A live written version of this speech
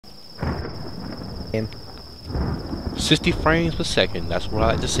game. 60 frames per second. That's what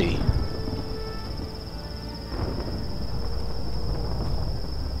I like to see.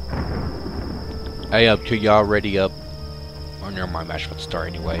 Hey, up to y'all ready up? Oh, never mind. Match about to start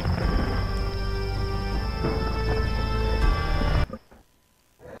anyway.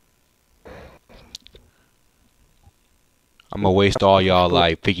 I'm gonna waste all y'all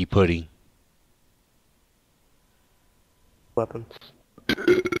like piggy pudding. Weapons.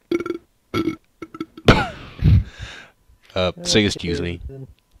 Say excuse me.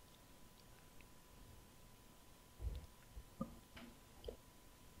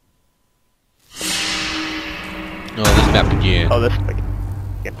 No, this map again. Oh, this.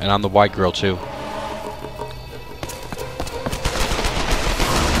 And I'm the white girl too.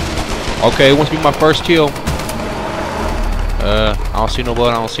 Okay, wants to be my first kill. I don't see no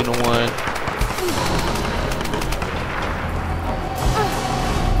one. I don't see no one.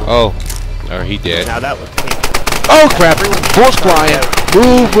 Oh, he dead. Now that was me. Oh crap! Bull's flying.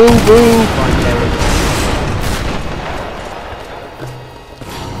 Move, move, move.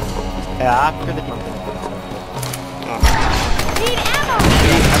 Yeah, after the jump.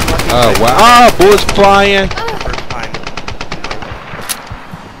 Oh wow! Ah, bullets flying. First time.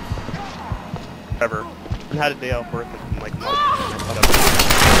 Ever. And how did they outwork it? Like,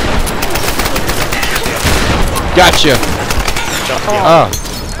 Gotcha. Oh.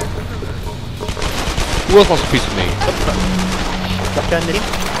 Who else wants a piece of me?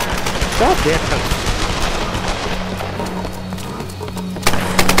 God damn.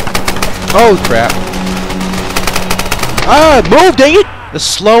 Oh crap! Ah, move, dang it! The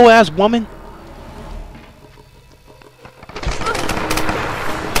slow ass woman.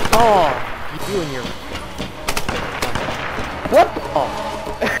 Oh, you and your. What?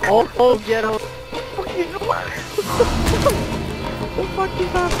 Oh, get out! What the fuck is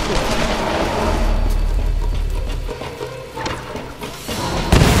happening?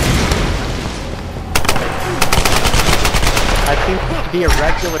 I think it to be a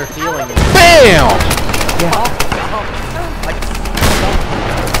regular feeling. BAM! Yeah.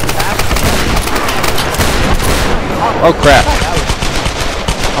 Oh crap!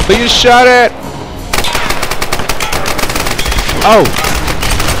 I'm being shot at. Oh!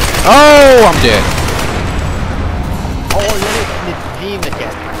 Oh! I'm dead. Oh, you're the team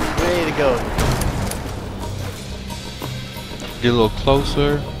again. Ready to go. Get a little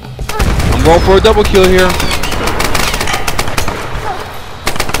closer. I'm going for a double kill here.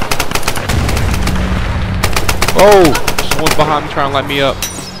 Oh! Someone's behind me trying to light me up.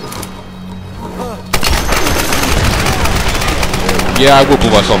 Yeah, I will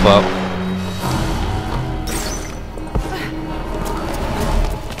blow myself up.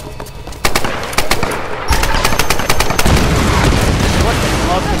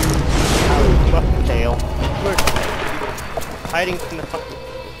 Tail. Look. Hiding from the fucking.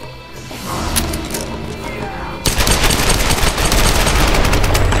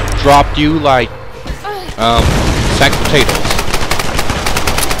 Dropped you like sack potatoes.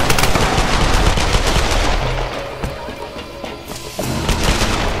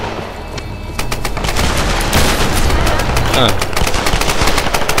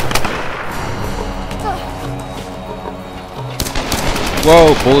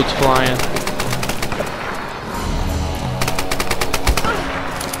 Whoa, bullets flying.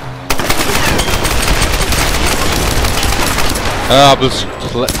 I was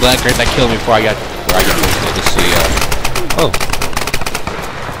glad that killed me before I got to see. Oh.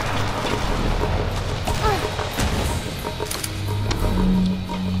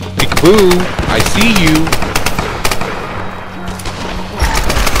 Peekaboo! I see you.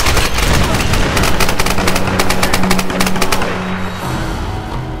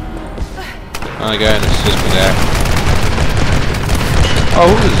 I got an assist for that. Oh,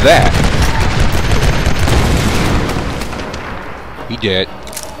 who is that? He dead.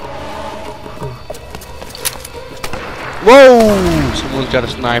 Whoa! Someone's got a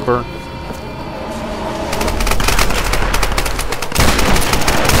sniper.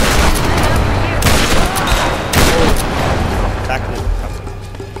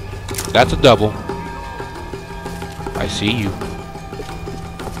 That's a double. I see you.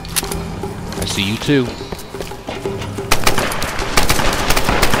 I see you too.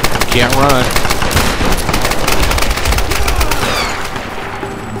 Can't run.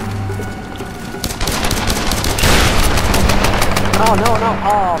 Oh no no!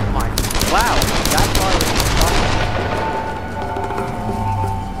 Oh my! Wow! That far was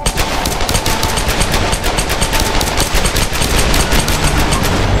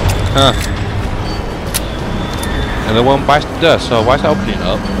Huh. And the one bites the dust, so why's that opening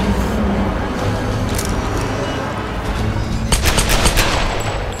up?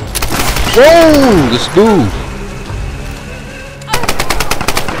 Whoa! Let's move.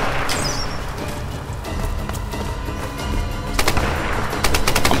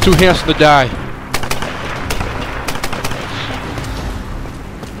 I'm too handsome to die.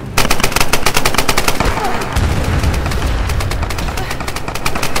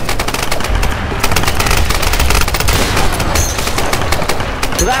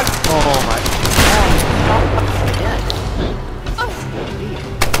 Oh my god.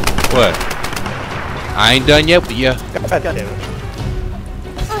 What? I ain't done yet with ya. God damn it.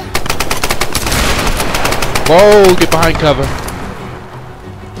 Whoa! Get behind cover.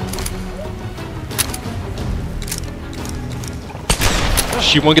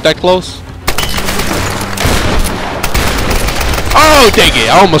 She won't get that close. Oh, dang it!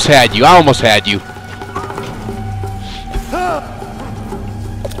 I almost had you. I almost had you.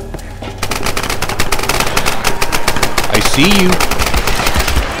 I see you.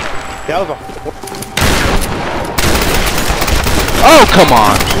 That was a... Oh, come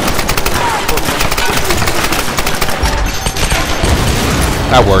on.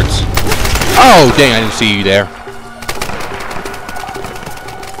 That works. Oh, dang, I didn't see you there.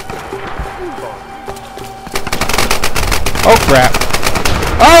 Oh, crap.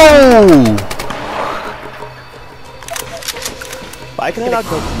 Oh! I can not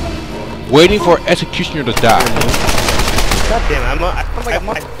go. Waiting for executioner to die. God damn it, I'm like,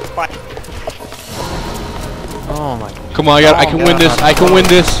 oh my. Come on, I can win this. I can win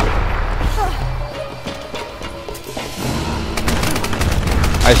this.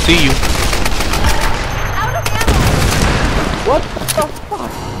 I see you. What the fuck?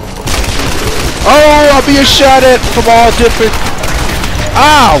 Oh, I'll be shot at from all different.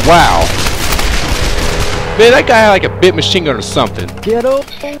 Ah, wow. Man, that guy had like a bit machine gun or something. Get up.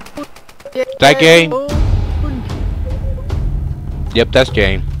 That game? Yep, that's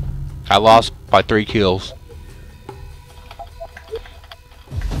game. I lost by 3 kills.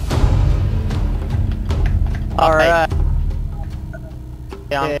 Alright.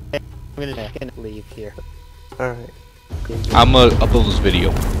 Yeah, I'm gonna leave here. Alright. I'm gonna upload this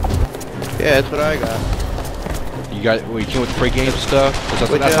video. Yeah, that's what I got. You got? Well, you came with the free games and stuff.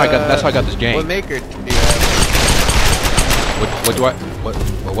 That's how I got. That's how I got this game. What maker do you have? What do I?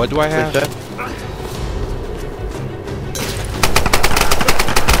 What do I have?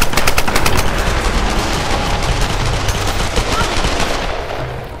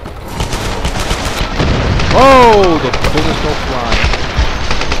 Oh, the bullets go flying.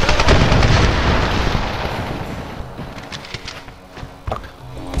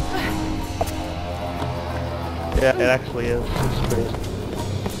 Yeah, it actually is. It's crazy.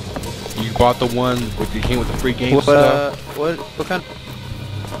 You bought the one with you came with the free game stuff? What kind?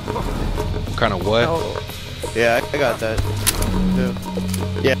 What kind of what? Oh. Yeah, I got that. Too.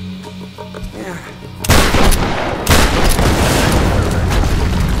 Yeah.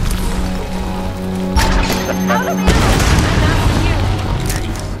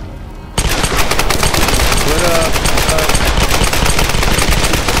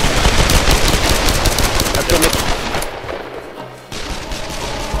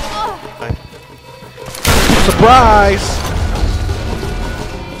 Surprise!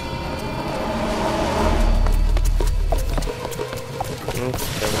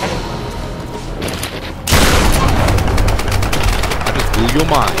 I just blew your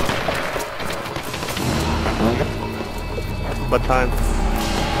mind. What time?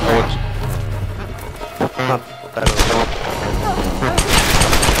 Oh, it's I don't know.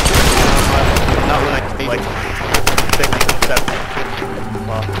 Not when I like 6 or 7.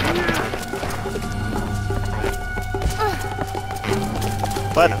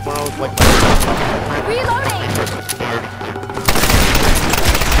 But when I was like Reloading!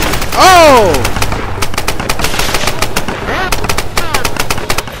 oh!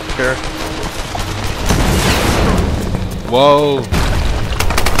 Sure. Whoa! You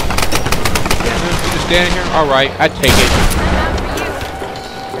just standing here? All right, I take it.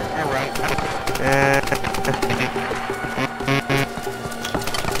 All right.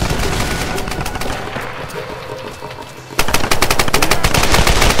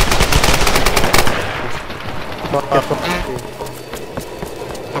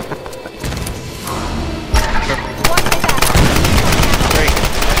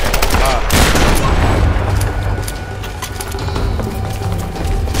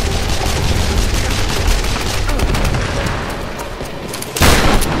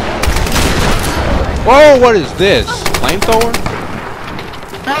 Whoa, what is this? Flamethrower?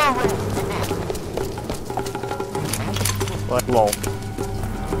 What? Lol.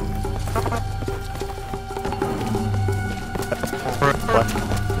 What?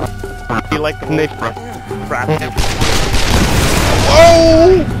 like the name Crap.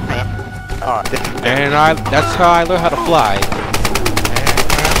 Oh! Oh, And that's how I learned how to fly.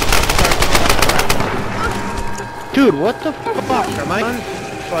 dude, what the fuck? Am I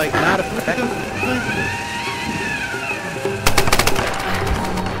like not effective?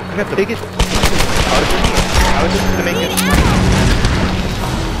 I got the biggest. I was just gonna make it.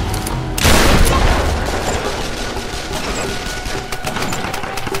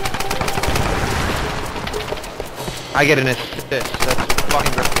 I get an assist. That's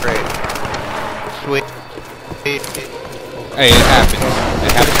fucking great. Sweet. Hey, it happens.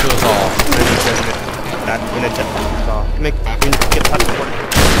 It happens to us all. When it just make when you get touched for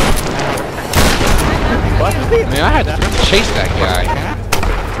what? Man, I had to chase that guy.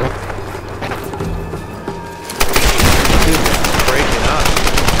 Dude, breaking up.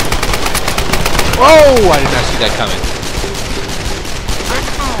 Whoa! I did not see that coming.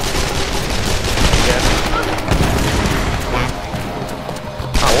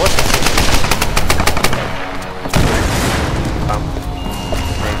 Oh, what?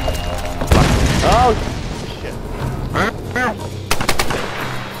 Oh, shit.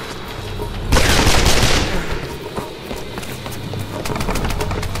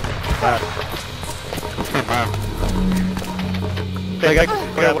 Like,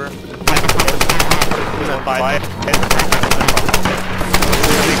 whatever. Buy it.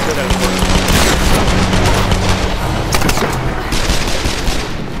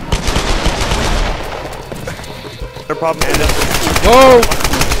 Their problem is Whoa!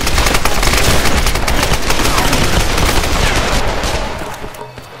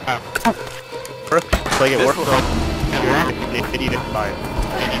 like it works. They need to buy it.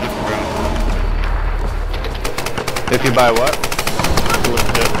 If you buy what?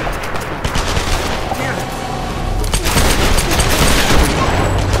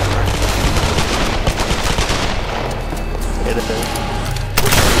 It is.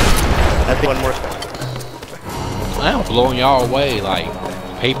 I think one more thing. I'm blowing y'all away like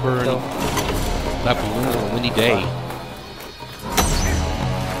paper and like balloons on a windy day.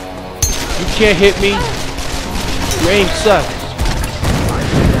 You can't hit me. Your aim sucks.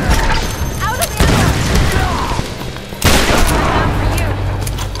 Out of ammo.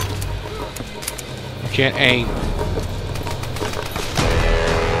 You can't aim.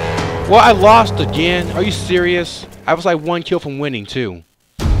 Well, I lost again. Are you serious? I was like 1 kill from winning too.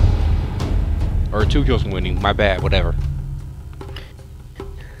 Or 2 kills from winning. My bad. Whatever.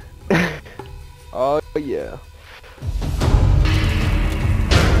 Oh yeah.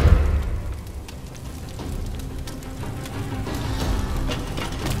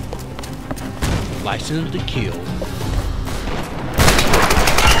 License to kill.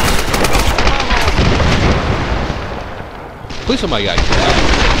 Please somebody got killed.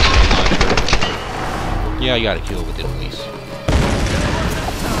 Yeah, you got to kill with it at least.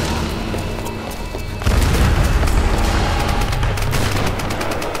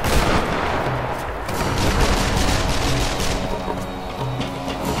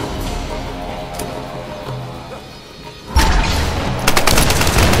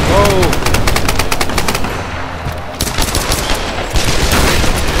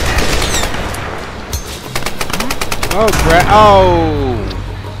 Oh crap! Oh!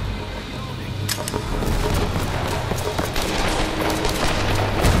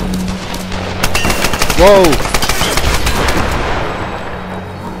 Whoa!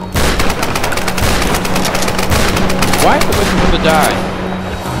 Why am I waiting for him to die?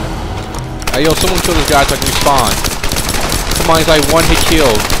 Hey, yo, someone kill this guy so I can respawn. Come on, he's like 1 hit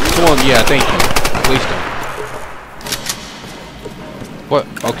kill. Come on, yeah, thank you. Waste him. What?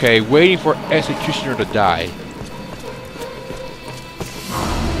 Okay, waiting for Executioner to die.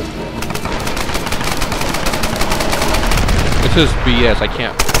 This is BS, I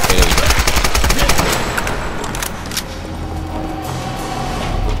can't. Okay.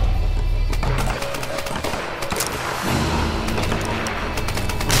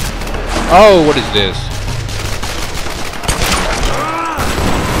 Oh, what is this?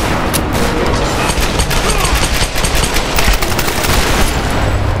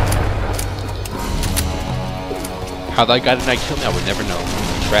 How that guy did not kill me, I would never know.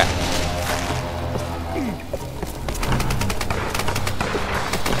 Trapped.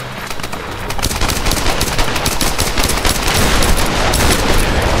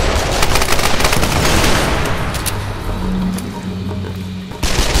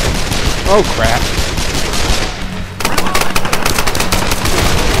 Oh crap.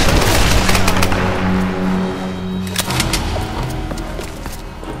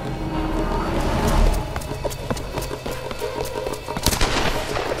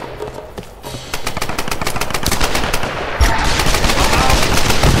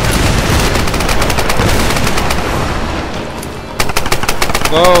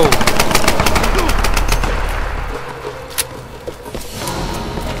 Whoa!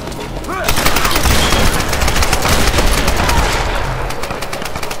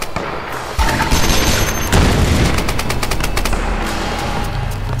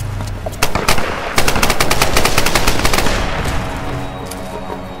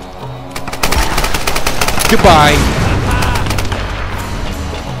 Goodbye.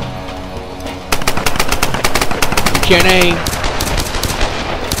 You can't aim.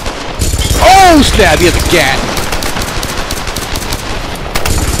 Oh snap! He has a gat.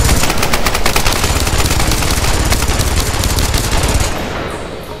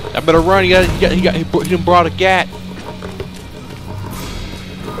 I better run. He brought a gat.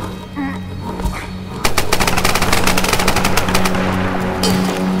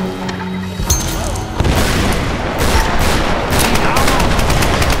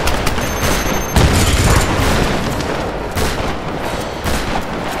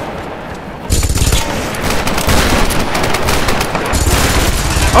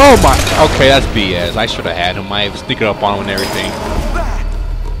 Oh my, okay, that's BS. I should have had him. I was sneaking up on him and everything.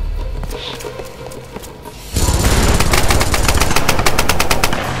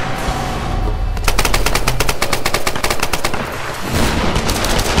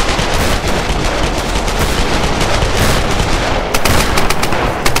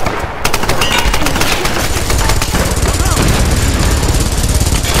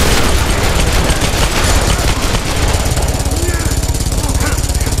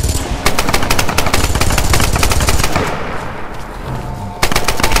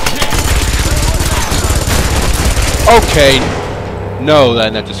 Okay, no,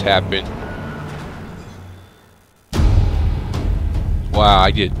 that just happened. Wow,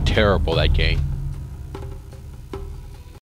 I did terrible that game.